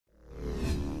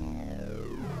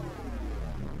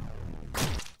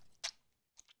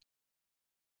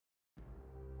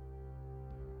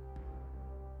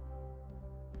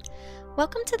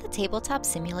Welcome to the Tabletop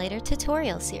Simulator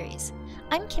tutorial series.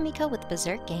 I'm Kimiko with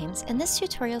Berserk Games, and this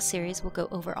tutorial series will go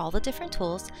over all the different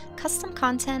tools, custom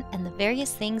content, and the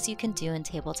various things you can do in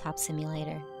Tabletop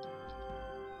Simulator.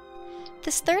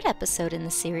 This third episode in the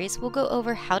series will go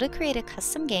over how to create a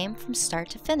custom game from start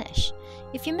to finish.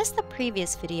 If you missed the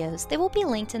previous videos, they will be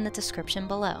linked in the description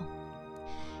below.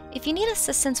 If you need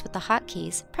assistance with the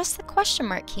hotkeys, press the question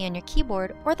mark key on your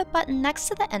keyboard or the button next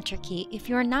to the Enter key if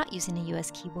you are not using a US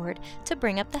keyboard to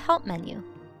bring up the Help menu.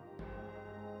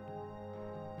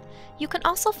 You can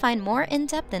also find more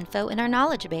in-depth info in our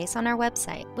knowledge base on our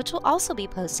website, which will also be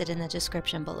posted in the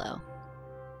description below.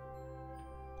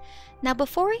 Now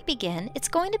before we begin, it's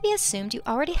going to be assumed you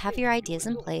already have your ideas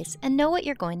in place and know what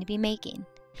you're going to be making.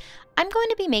 I'm going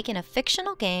to be making a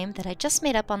fictional game that I just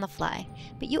made up on the fly,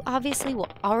 but you obviously will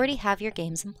already have your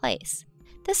games in place.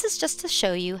 This is just to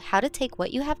show you how to take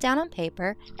what you have down on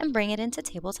paper and bring it into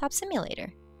Tabletop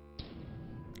Simulator.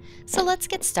 So let's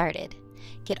get started.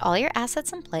 Get all your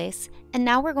assets in place, and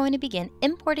now we're going to begin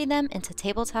importing them into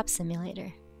Tabletop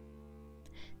Simulator.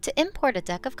 To import a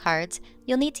deck of cards,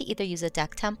 you'll need to either use a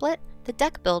deck template, the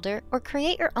deck builder, or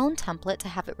create your own template to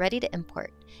have it ready to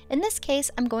import. In this case,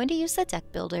 I'm going to use the deck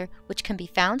builder, which can be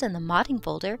found in the modding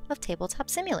folder of Tabletop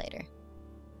Simulator.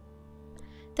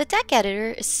 The deck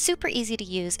editor is super easy to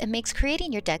use and makes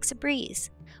creating your decks a breeze.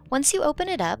 Once you open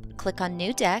it up, click on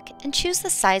New Deck and choose the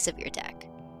size of your deck.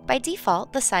 By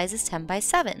default, the size is 10 by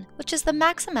 7, which is the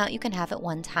max amount you can have at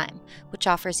one time, which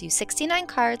offers you 69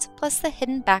 cards plus the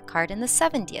hidden back card in the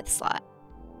 70th slot.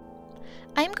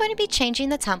 I am going to be changing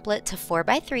the template to 4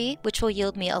 by 3, which will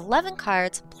yield me 11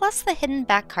 cards plus the hidden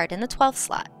back card in the 12th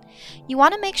slot. You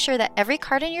want to make sure that every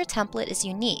card in your template is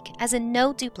unique, as in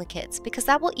no duplicates, because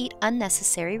that will eat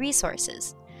unnecessary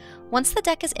resources. Once the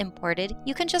deck is imported,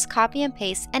 you can just copy and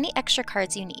paste any extra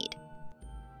cards you need.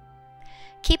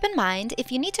 Keep in mind,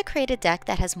 if you need to create a deck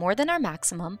that has more than our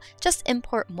maximum, just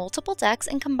import multiple decks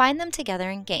and combine them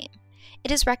together in game. It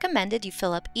is recommended you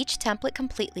fill up each template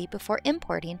completely before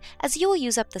importing, as you will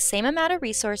use up the same amount of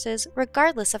resources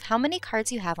regardless of how many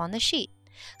cards you have on the sheet.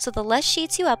 So the less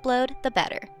sheets you upload, the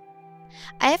better.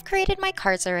 I have created my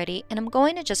cards already, and I'm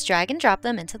going to just drag and drop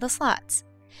them into the slots.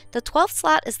 The 12th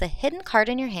slot is the hidden card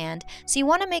in your hand, so you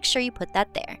want to make sure you put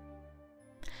that there.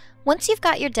 Once you've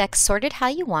got your deck sorted how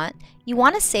you want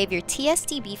to save your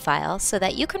TSDB file so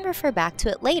that you can refer back to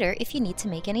it later if you need to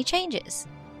make any changes.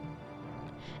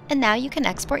 And now you can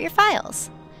export your files.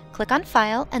 Click on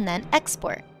File and then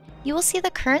Export. You will see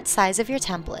the current size of your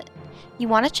template. You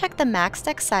want to check the max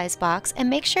deck size box and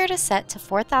make sure it is set to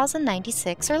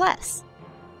 4096 or less.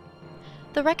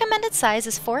 The recommended size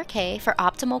is 4K for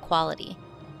optimal quality.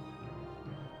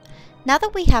 Now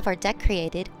that we have our deck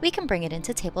created, we can bring it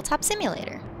into Tabletop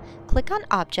Simulator. Click on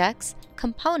Objects,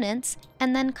 Components,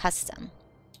 and then Custom.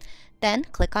 Then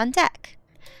click on Deck.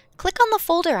 Click on the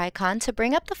folder icon to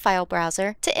bring up the file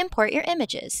browser to import your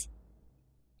images.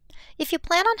 If you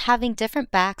plan on having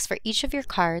different backs for each of your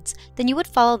cards, then you would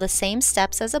follow the same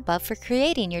steps as above for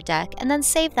creating your deck and then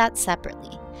save that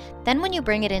separately. Then when you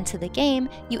bring it into the game,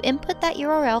 you input that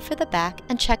URL for the back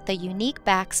and check the Unique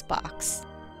Backs box.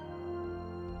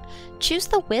 Choose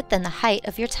the width and the height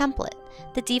of your template.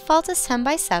 The default is 10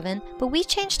 by 7, but we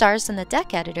changed ours in the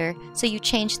deck editor, so you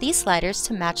change these sliders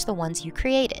to match the ones you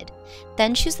created.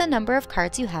 Then choose the number of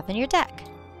cards you have in your deck.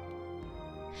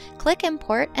 Click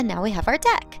Import, and now we have our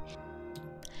deck.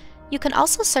 You can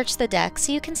also search the deck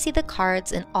so you can see the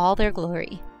cards in all their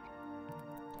glory.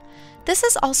 This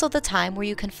is also the time where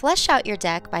you can flesh out your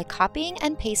deck by copying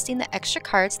and pasting the extra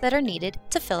cards that are needed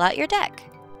to fill out your deck.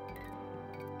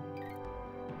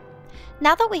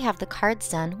 Now that we have the cards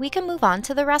done, we can move on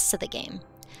to the rest of the game.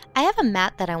 I have a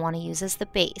mat that I want to use as the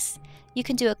base. You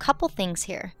can do a couple things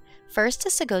here. First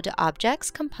is to go to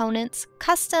Objects, Components,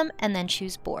 Custom, and then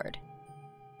choose Board.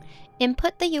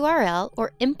 Input the URL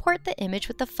or import the image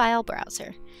with the file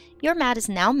browser. Your mat is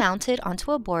now mounted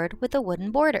onto a board with a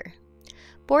wooden border.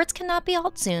 Boards cannot be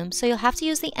alt-zoom, so you'll have to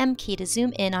use the M key to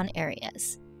zoom in on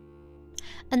areas.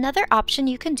 Another option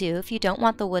you can do if you don't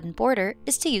want the wooden border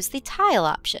is to use the tile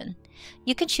option.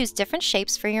 You can choose different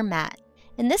shapes for your mat.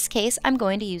 In this case, I'm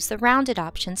going to use the rounded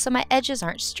option so my edges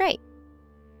aren't straight.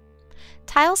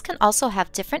 Tiles can also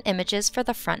have different images for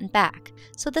the front and back,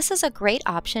 so this is a great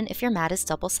option if your mat is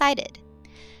double-sided.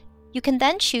 You can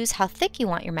then choose how thick you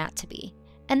want your mat to be,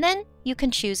 and then you can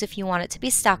choose if you want it to be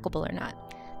stackable or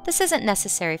not. This isn't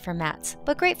necessary for mats,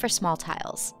 but great for small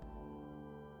tiles.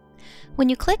 When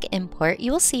you click Import,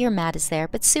 you will see your mat is there,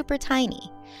 but super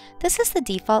tiny. This is the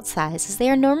default size as they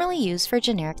are normally used for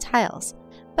generic tiles,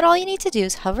 but all you need to do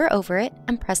is hover over it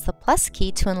and press the plus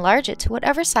key to enlarge it to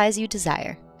whatever size you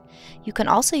desire. You can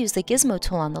also use the gizmo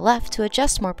tool on the left to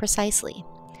adjust more precisely.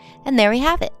 And there we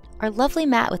have it, our lovely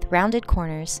mat with rounded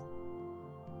corners.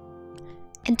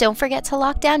 And don't forget to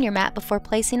lock down your mat before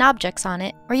placing objects on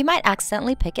it, or you might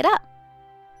accidentally pick it up.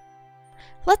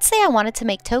 Let's say I wanted to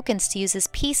make tokens to use as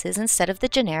pieces instead of the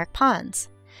generic pawns.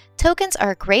 Tokens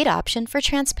are a great option for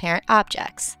transparent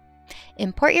objects.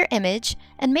 Import your image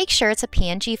and make sure it's a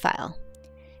PNG file.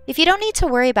 If you don't need to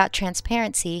worry about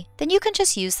transparency, then you can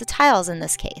just use the tiles in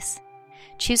this case.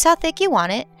 Choose how thick you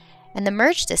want it, and the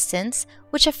merge distance,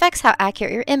 which affects how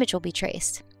accurate your image will be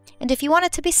traced, and if you want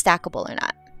it to be stackable or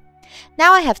not.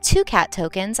 Now I have 2 cat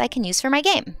tokens I can use for my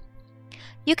game.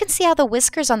 You can see how the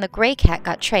whiskers on the gray cat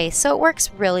got traced, so it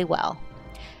works really well.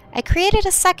 I created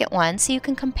a second one so you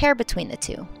can compare between the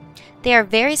two. They are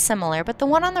very similar, but the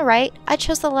one on the right, I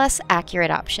chose the less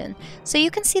accurate option, so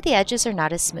you can see the edges are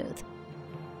not as smooth.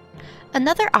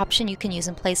 Another option you can use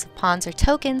in place of pawns or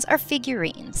tokens are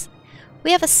figurines.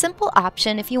 We have a simple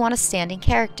option if you want a standing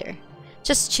character.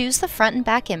 Just choose the front and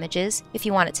back images, if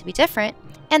you want it to be different,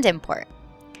 and import.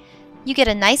 You get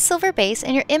a nice silver base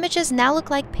and your images now look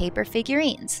like paper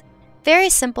figurines. Very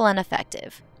simple and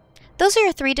effective. Those are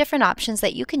your 3 different options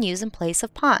that you can use in place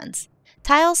of pawns: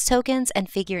 tiles, tokens, and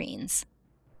figurines.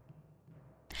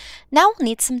 Now we'll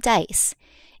need some dice.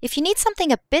 If you need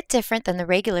something a bit different than the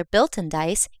regular built-in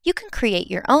dice, you can create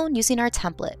your own using our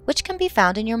template, which can be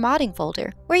found in your modding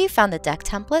folder, where you found the deck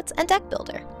templates and deck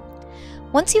builder.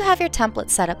 Once you have your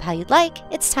template set up how you'd like,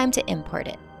 it's time to import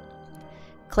it.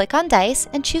 Click on Dice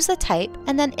and choose the type,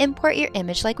 and then import your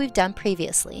image like we've done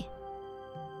previously.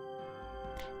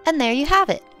 And there you have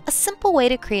it, a simple way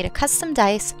to create a custom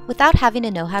dice without having to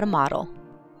know how to model.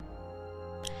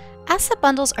 Asset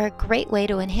bundles are a great way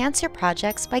to enhance your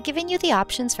projects by giving you the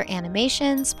options for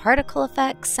animations, particle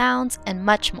effects, sounds, and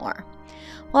much more.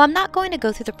 While I'm not going to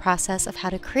go through the process of how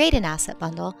to create an asset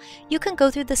bundle, you can go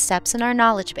through the steps in our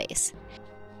knowledge base.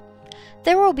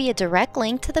 There will be a direct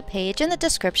link to the page in the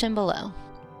description below.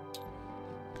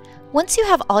 Once you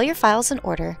have all your files in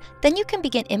order, then you can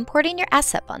begin importing your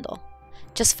asset bundle.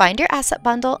 Just find your asset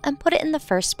bundle and put it in the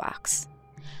first box.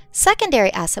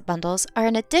 Secondary asset bundles are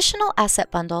an additional asset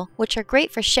bundle which are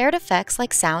great for shared effects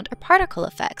like sound or particle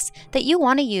effects that you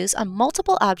want to use on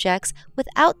multiple objects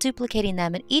without duplicating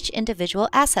them in each individual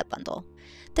asset bundle.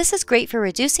 This is great for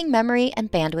reducing memory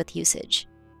and bandwidth usage.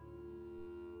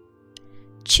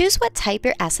 Choose what type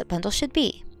your asset bundle should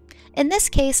be. In this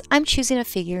case, I'm choosing a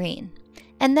figurine,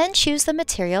 and then choose the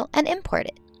material and import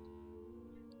it.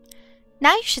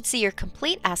 Now you should see your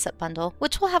complete asset bundle,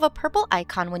 which will have a purple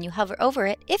icon when you hover over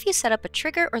it if you set up a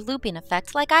trigger or looping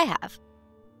effect like I have.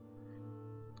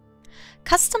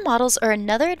 Custom models are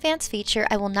another advanced feature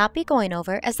I will not be going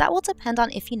over, as that will depend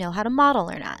on if you know how to model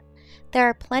or not. There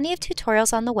are plenty of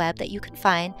tutorials on the web that you can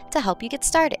find to help you get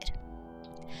started.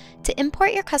 To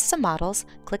import your custom models,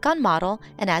 click on Model,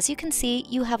 and as you can see,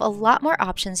 you have a lot more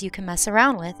options you can mess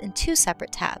around with in 2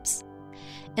 separate tabs.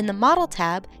 In the Model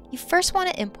tab, you first want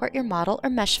to import your model or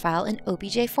mesh file in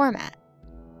OBJ format.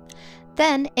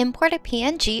 Then import a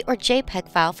PNG or JPEG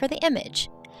file for the image.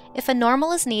 If a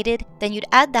normal is needed, then you'd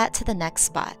add that to the next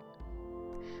spot.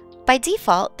 By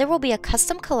default, there will be a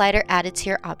custom collider added to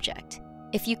your object.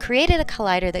 If you created a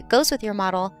collider that goes with your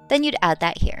model, then you'd add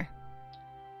that here.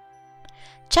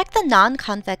 Check the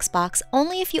non-convex box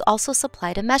only if you also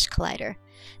supplied a mesh collider.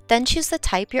 Then choose the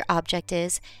type your object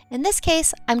is. In this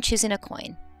case, I'm choosing a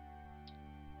coin.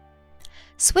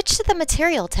 Switch to the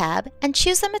Material tab and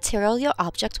choose the material your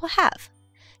object will have.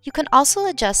 You can also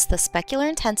adjust the specular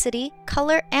intensity,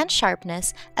 color, and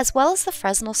sharpness, as well as the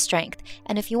Fresnel strength,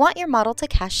 and if you want your model to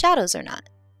cast shadows or not.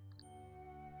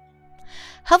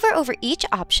 Hover over each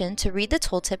option to read the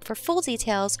tooltip for full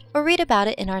details or read about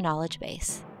it in our knowledge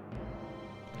base.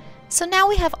 So now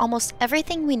we have almost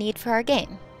everything we need for our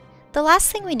game. The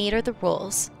last thing we need are the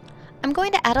rules. I'm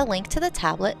going to add a link to the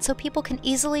tablet so people can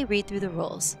easily read through the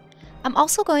rules. I'm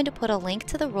also going to put a link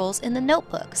to the rules in the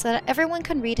notebook so that everyone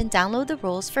can read and download the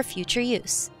rules for future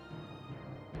use.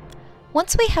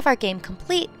 Once we have our game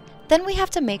complete, then we have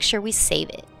to make sure we save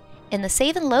it. In the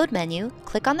Save and Load menu,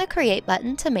 click on the Create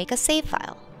button to make a save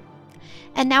file.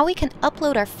 And now we can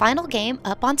upload our final game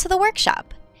up onto the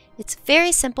workshop. It's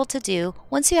very simple to do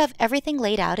once you have everything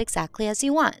laid out exactly as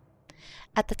you want.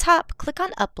 At the top, click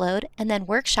on Upload and then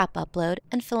Workshop Upload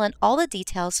and fill in all the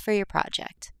details for your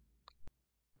project.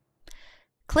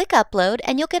 Click Upload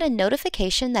and you'll get a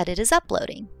notification that it is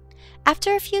uploading.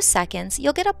 After a few seconds,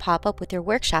 you'll get a pop-up with your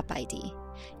workshop ID.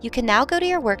 You can now go to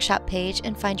your workshop page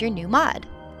and find your new mod.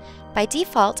 By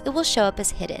default, it will show up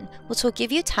as hidden, which will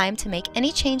give you time to make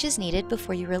any changes needed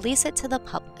before you release it to the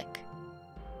public.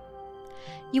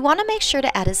 You want to make sure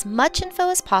to add as much info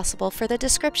as possible for the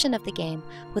description of the game,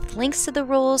 with links to the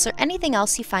rules or anything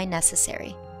else you find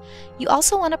necessary. You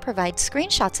also want to provide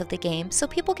screenshots of the game so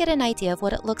people get an idea of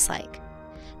what it looks like.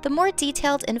 The more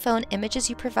detailed info and images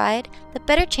you provide, the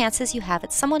better chances you have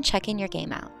at someone checking your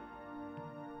game out.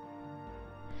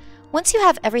 Once you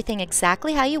have everything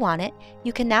exactly how you want it,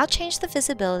 you can now change the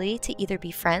visibility to either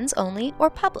be friends only or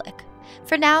public.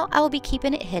 For now, I will be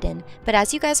keeping it hidden, but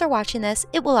as you guys are watching this,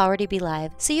 it will already be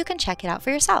live, so you can check it out for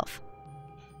yourself.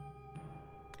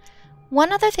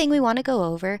 One other thing we want to go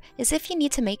over is if you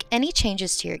need to make any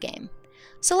changes to your game.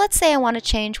 So let's say I want to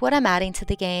change what I'm adding to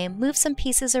the game, move some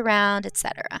pieces around,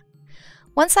 etc.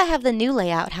 Once I have the new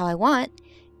layout how I want,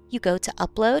 you go to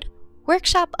Upload,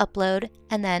 Workshop Upload,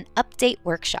 and then Update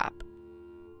Workshop.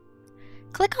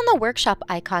 Click on the workshop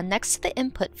icon next to the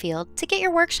input field to get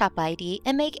your workshop ID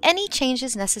and make any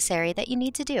changes necessary that you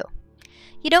need to do.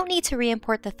 You don't need to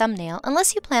re-import the thumbnail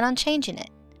unless you plan on changing it.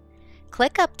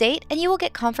 Click Update and you will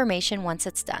get confirmation once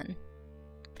it's done.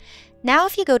 Now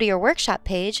if you go to your workshop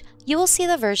page, you will see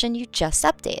the version you just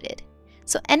updated.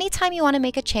 So anytime you want to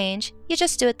make a change, you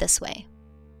just do it this way.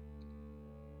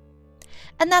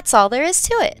 And that's all there is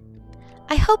to it.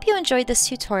 I hope you enjoyed this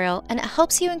tutorial and it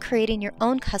helps you in creating your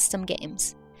own custom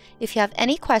games. If you have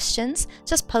any questions,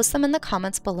 just post them in the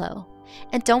comments below.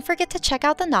 And don't forget to check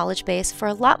out the knowledge base for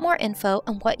a lot more info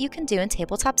on what you can do in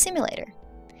Tabletop Simulator.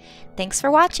 Thanks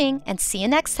for watching and see you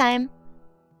next time!